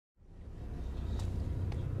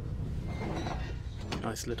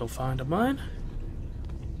Nice little find of mine.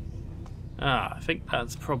 Ah, I think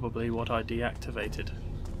that's probably what I deactivated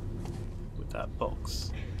with that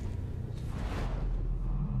box.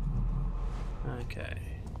 Okay,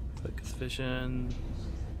 focus vision.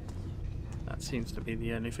 That seems to be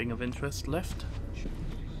the only thing of interest left.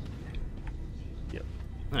 Yep,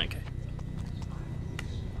 okay.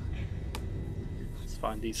 Let's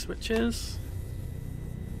find these switches.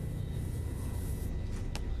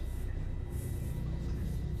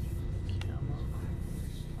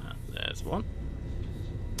 There's one.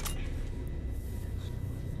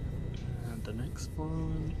 And the next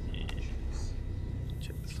one is...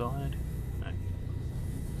 check the side. No.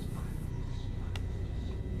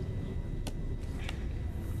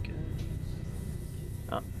 Okay.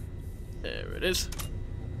 Ah, there it is.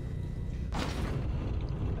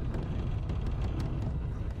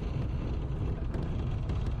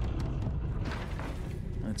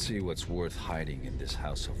 Let's see what's worth hiding in this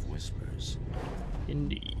house of whispers.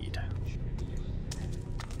 Indeed.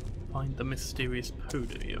 Find the mysterious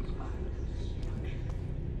podium.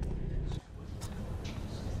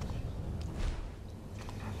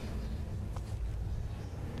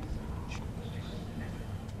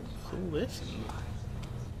 What's all this?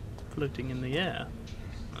 Floating in the air.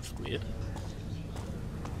 That's weird.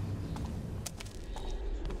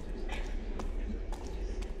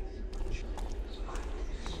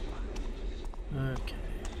 Okay.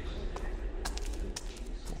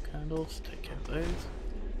 More candles, take care of those.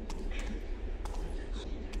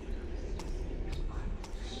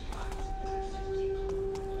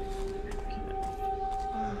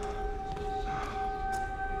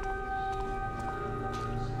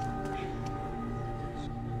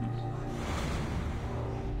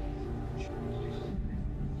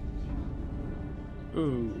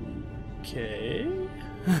 Okay.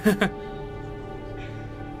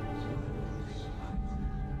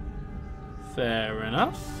 Fair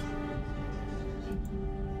enough.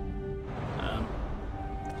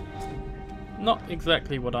 Not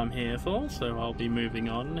exactly what I'm here for, so I'll be moving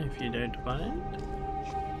on if you don't mind.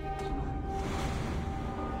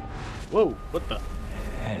 Whoa, what the?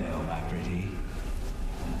 Hello, my pretty.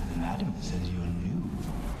 Madam says you're new.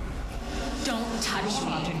 Don't touch me.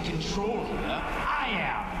 Not in control here. I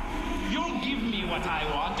am. You'll give me what I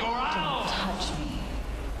want, or I'll. Don't touch me.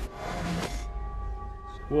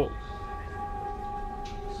 Whoa.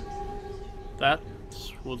 That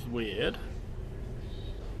was weird.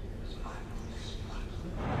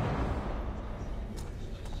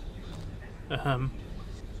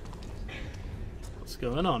 What's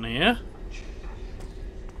going on here?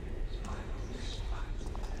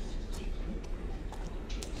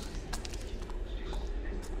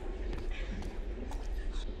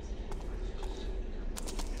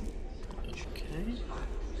 Okay.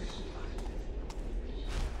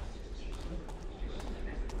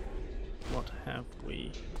 What have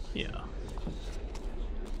we here?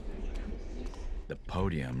 The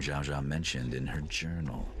podium Zhao Zhao mentioned in her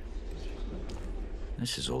journal.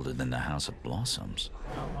 This is older than the House of Blossoms.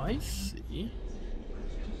 Oh, I see.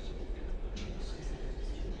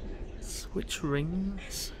 Switch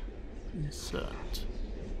rings. Insert.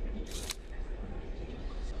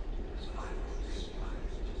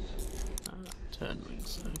 Turn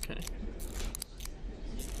rings, okay.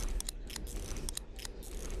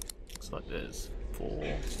 Looks like there's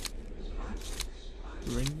 4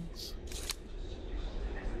 rings.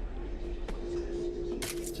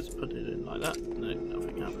 Just put it in like that. No,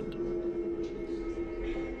 nothing happened.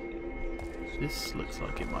 This looks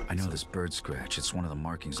like it might be. I know this bird scratch. It's one of the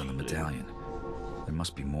markings on the medallion. There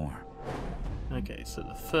must be more. Okay, so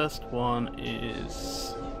the first one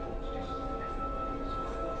is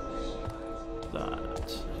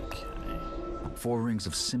that. Okay. 4 rings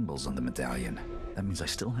of symbols on the medallion. That means I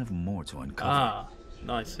still have more to uncover. Ah,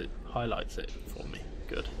 nice. It highlights it for me.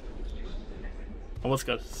 Good. I was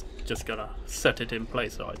just gonna set it in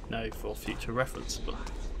place so I'd know for future reference, but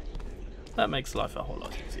that makes life a whole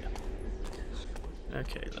lot easier.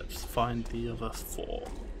 Okay, let's find the other 4.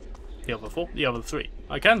 The other 4? The other 3.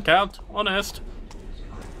 I can count, honest.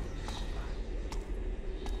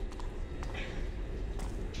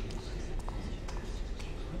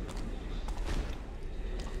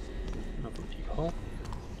 Another peephole.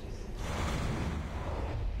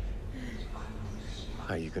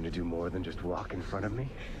 Are you gonna do more than just walk in front of me?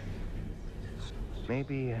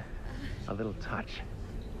 Maybe a little touch.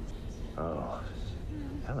 Oh,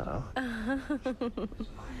 hello.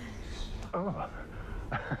 Oh.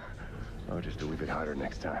 Oh, just a wee bit harder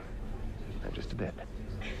next time. Just a bit.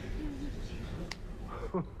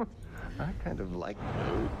 I kind of like...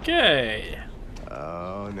 Okay.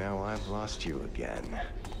 Oh, now I've lost you again.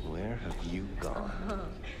 Where have you gone?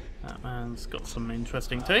 That man's got some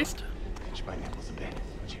interesting taste. Pinch my nipples a bit,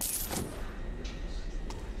 would you?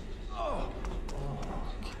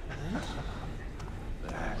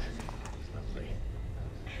 That's lovely.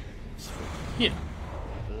 Here.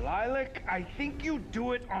 Lilac, I think you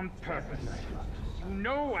do it on purpose. You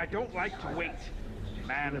know I don't like to wait. A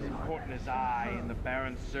man as important as I in the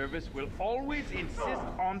Baron's service will always insist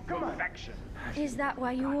on perfection. Is that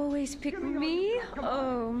why you always pick me?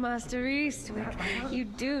 Oh, Master Eastwick, you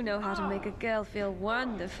do know how to make a girl feel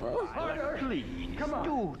wonderful. Lilac, please,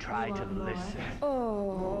 do try to listen.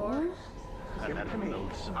 Oh. Another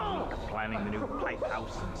loathsome week planning the new pipe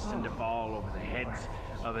house and Cinderfall over the heads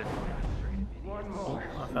of it. Oh,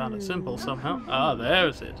 I found a symbol somehow. Ah,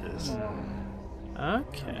 there's it is.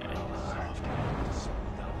 Okay.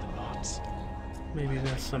 Maybe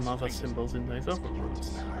there's some other symbols in those other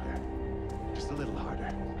rooms. Just a little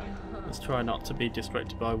harder. Let's try not to be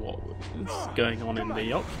distracted by what is going on in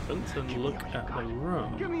the occupants and look at the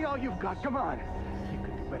room. Give me all you've got, come on. You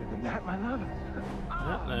could do better than that, my love.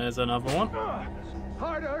 Yeah, there's another one.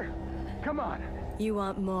 Harder. Come on. You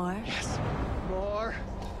want more? Yes. More.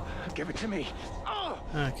 Give it to me.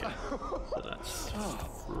 Okay, so that's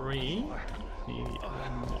 3. Need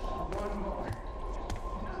one more.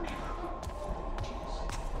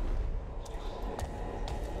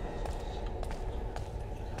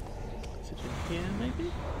 Is it in here, maybe?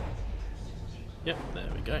 Yep,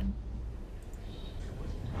 there we go.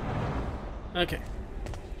 Okay,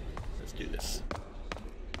 let's do this.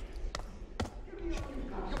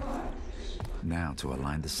 Now to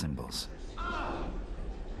align the symbols.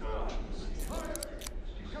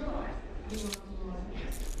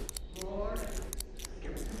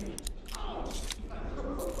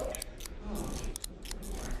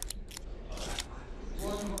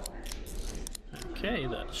 Okay,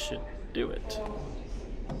 that should do it.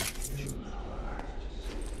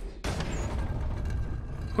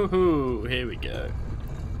 Woohoo! Here we go.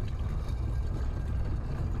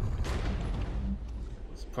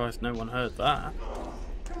 Surprised no one heard that.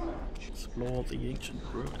 Explore the ancient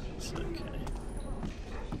ruins. Okay.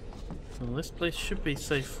 Well, this place should be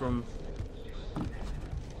safe from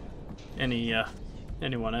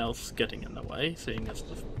anyone else getting in the way, seeing as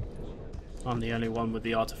I'm the only one with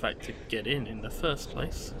the artifact to get in the first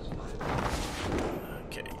place.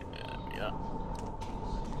 Okay, there we are.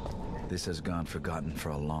 This has gone forgotten for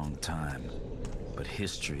a long time, but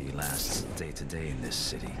history lasts day to day in this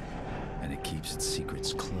city, and it keeps its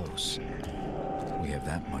secrets close. We have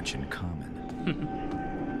that much in common.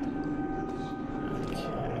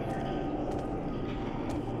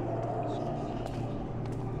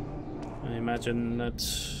 I imagine that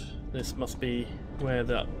this must be where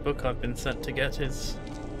that book I've been sent to get is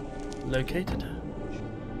located.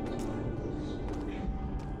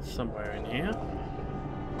 Somewhere in here.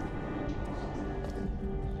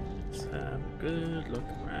 Let's have a good look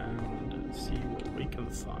around and see what we can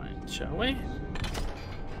find, shall we?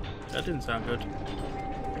 That didn't sound good.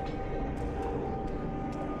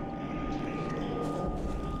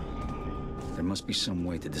 There must be some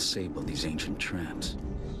way to disable these ancient traps.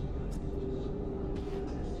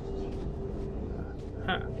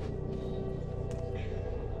 Huh.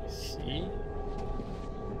 See?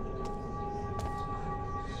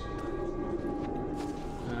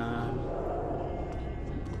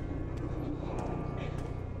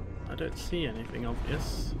 I don't see anything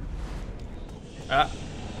obvious. Ah!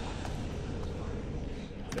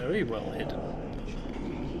 Very well hidden.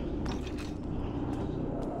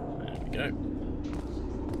 There we go.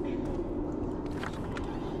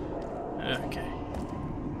 Okay.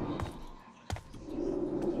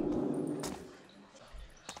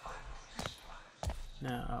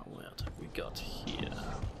 Now, what have we got here?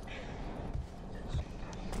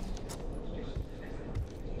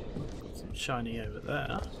 Got some shiny over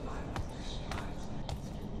there.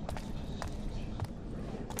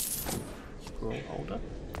 Scroll holder.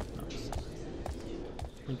 Nice.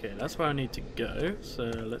 Okay, that's where I need to go, so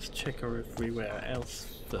let's check everywhere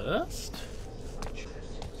else first.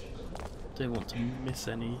 Don't want to miss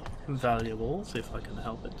any valuables if I can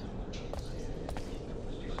help it.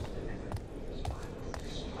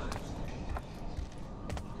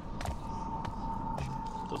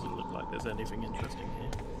 Doesn't look like there's anything interesting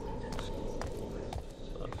here.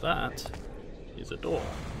 But that is a door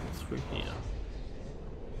through here.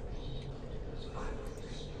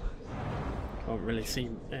 Can't really see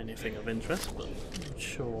anything of interest, but I'm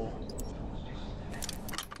sure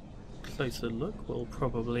closer look will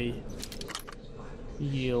probably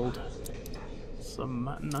yield some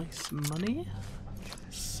nice money.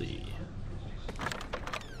 Let's see.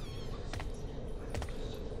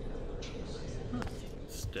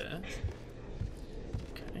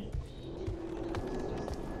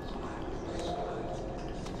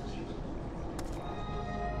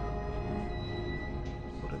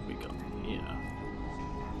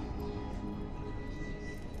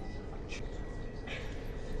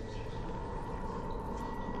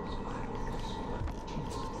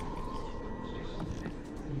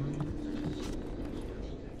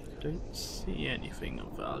 Don't see anything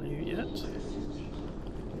of value yet.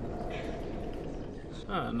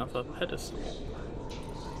 Ah, another pedestal.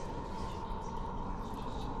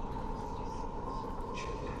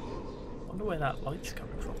 Wonder where that light's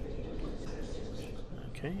coming from.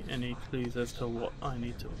 Okay, any clues as to what I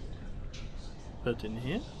need to put in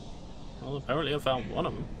here? Well, apparently I found one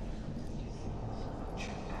of them.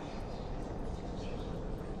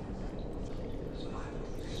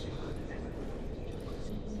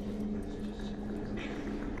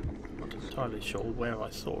 Not entirely sure where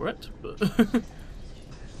I saw it, but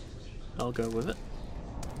I'll go with it.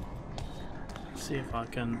 See if I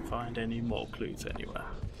can find any more clues anywhere.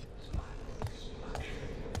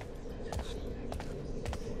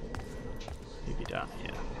 Maybe down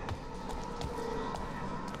here.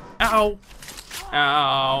 Ow!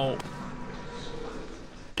 Ow!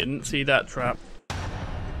 Didn't see that trap.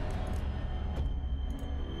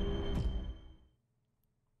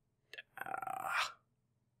 Ah.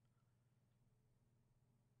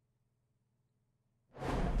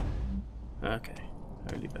 Okay,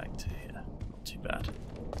 only back to here. Not too bad.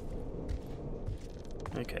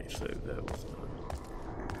 Okay, so there was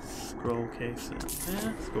a scroll case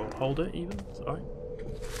there. Scroll holder even, sorry.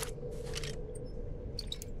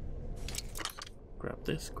 Grab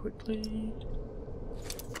this quickly.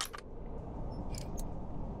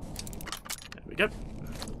 There we go.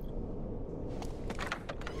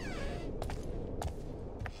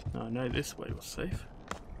 I know this way was safe.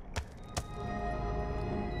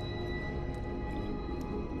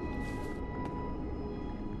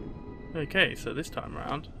 Okay, so this time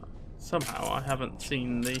around, somehow I haven't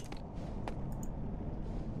seen the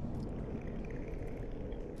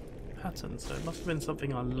pattern, so it must have been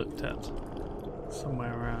something I looked at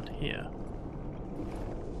somewhere around here.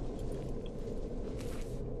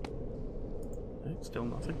 No, still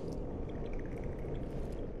nothing.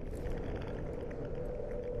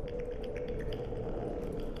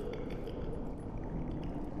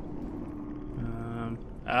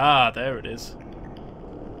 Ah, there it is.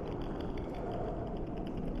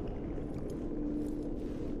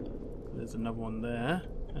 There's another one there,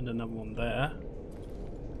 and another one there.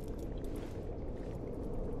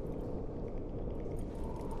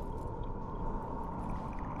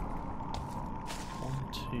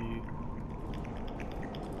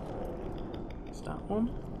 Is that one?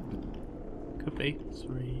 Could be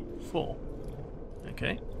 3, 4.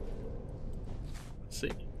 Okay. Let's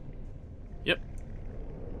see. Yep.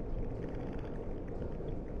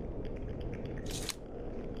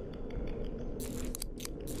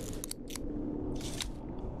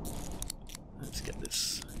 Let's get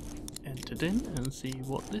this entered in and see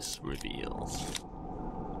what this reveals.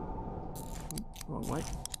 Wrong way.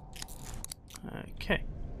 Okay.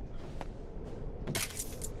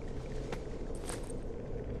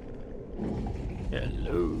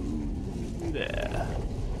 Hello there.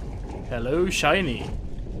 Hello, shiny.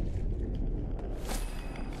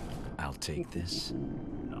 I'll take this.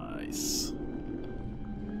 Nice.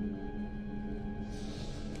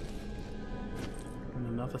 And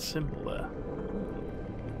another symbol there.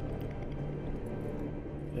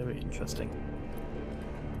 Very interesting.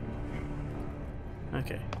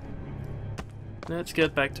 Okay. Let's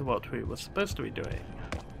get back to what we were supposed to be doing.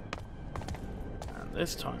 And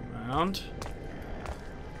this time round,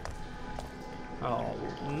 I'll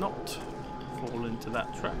not fall into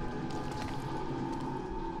that trap.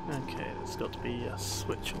 Okay, there's got to be a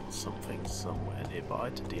switch or something somewhere nearby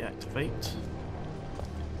to deactivate.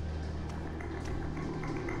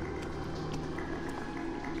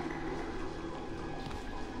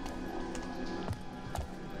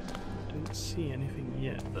 Don't see anything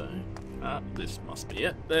yet though. Ah, this must be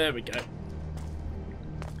it. There we go.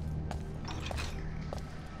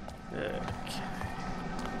 Okay.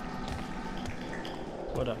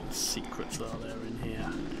 What other secrets are there in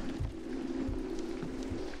here?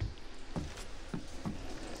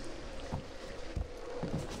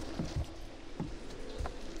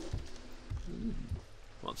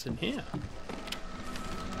 What's in here?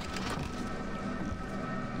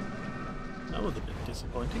 That was a bit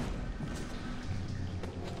disappointing.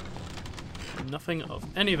 Nothing of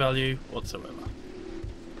any value whatsoever.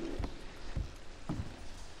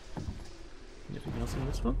 Anything else in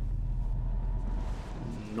this one?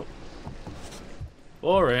 Nope.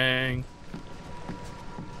 Boring.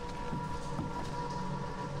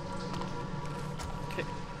 Okay.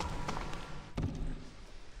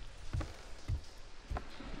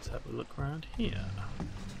 Let's have a look around here.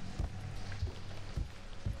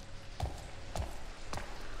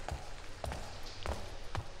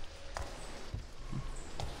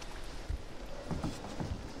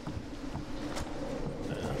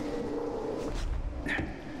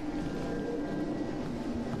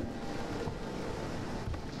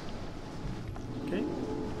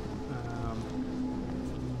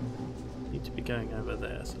 going over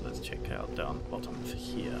there, so let's check out down the bottom of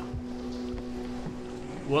here.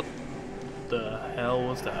 What the hell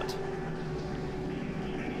was that?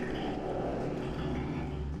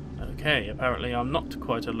 Okay, apparently I'm not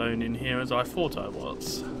quite alone in here as I thought I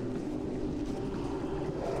was.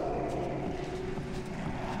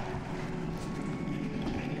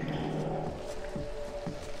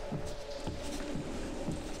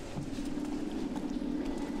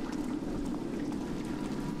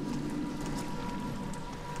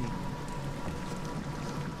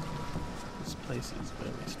 This place is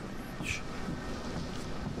very strange.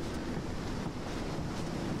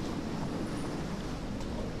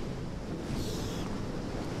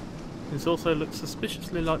 This also looks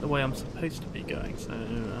suspiciously like the way I'm supposed to be going, so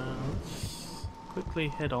let's quickly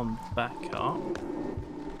head on back up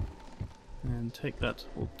and take that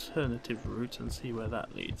alternative route and see where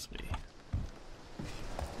that leads me.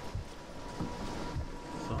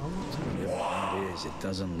 So I want to... It is, it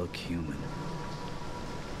doesn't look human.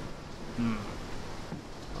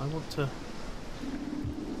 I want to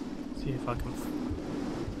see if I can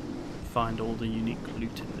find all the unique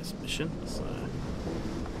loot in this mission, so...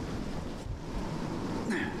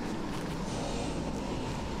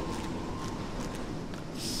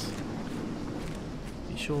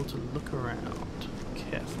 Be sure to look around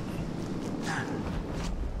carefully.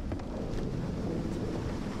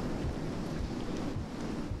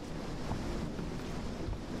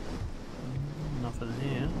 Nothing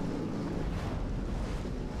here.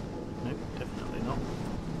 Nope, definitely not.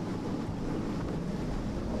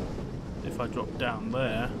 If I drop down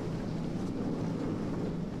there,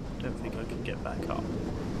 I don't think I can get back up.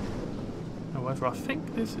 However, I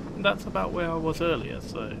think that's about where I was earlier,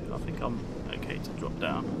 so I think I'm okay to drop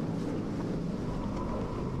down.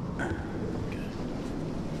 Okay.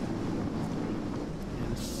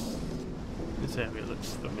 Yes. This area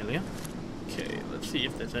looks familiar. Okay, let's see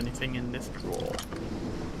if there's anything in this drawer.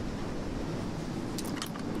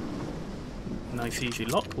 Nice easy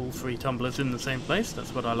lock, all 3 tumblers in the same place,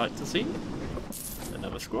 that's what I like to see.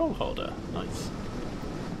 Another scroll holder, nice.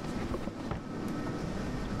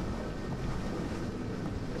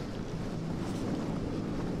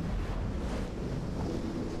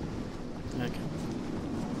 Okay.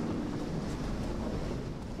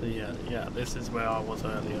 So yeah, this is where I was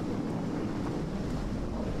earlier.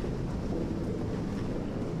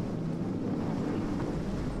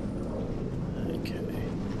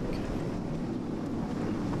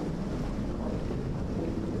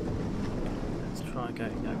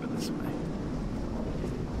 Going over this way.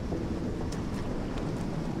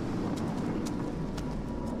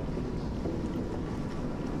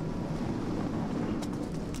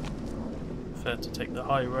 Prefer to take the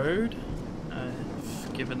high road,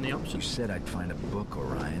 if given the option. You said I'd find a book,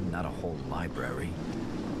 Orion, not a whole library.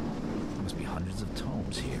 There must be hundreds of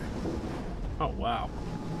tomes here. Oh wow.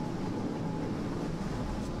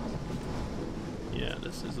 Yeah,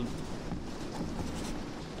 this isn't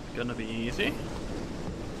gonna be easy.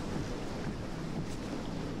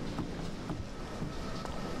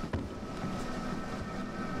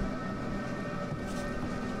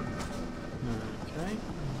 Okay,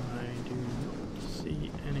 I do not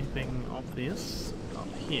see anything obvious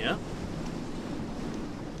up here.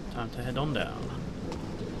 Time to head on down.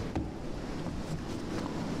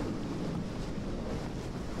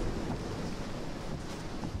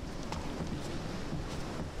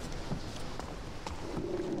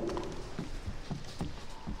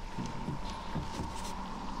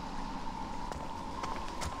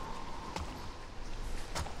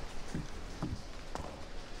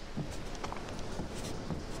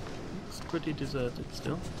 Pretty deserted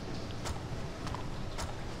still.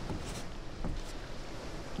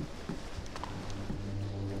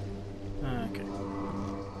 Okay,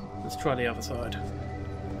 let's try the other side. I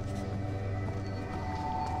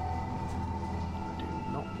do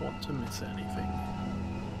not want to miss anything.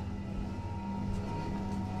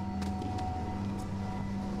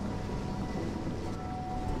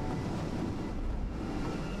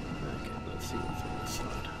 Okay, let's see what's on this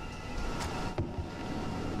side.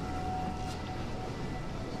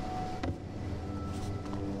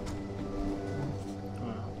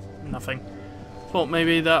 Nothing. Thought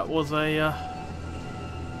maybe that was a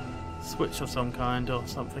switch of some kind or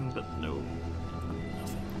something, but no.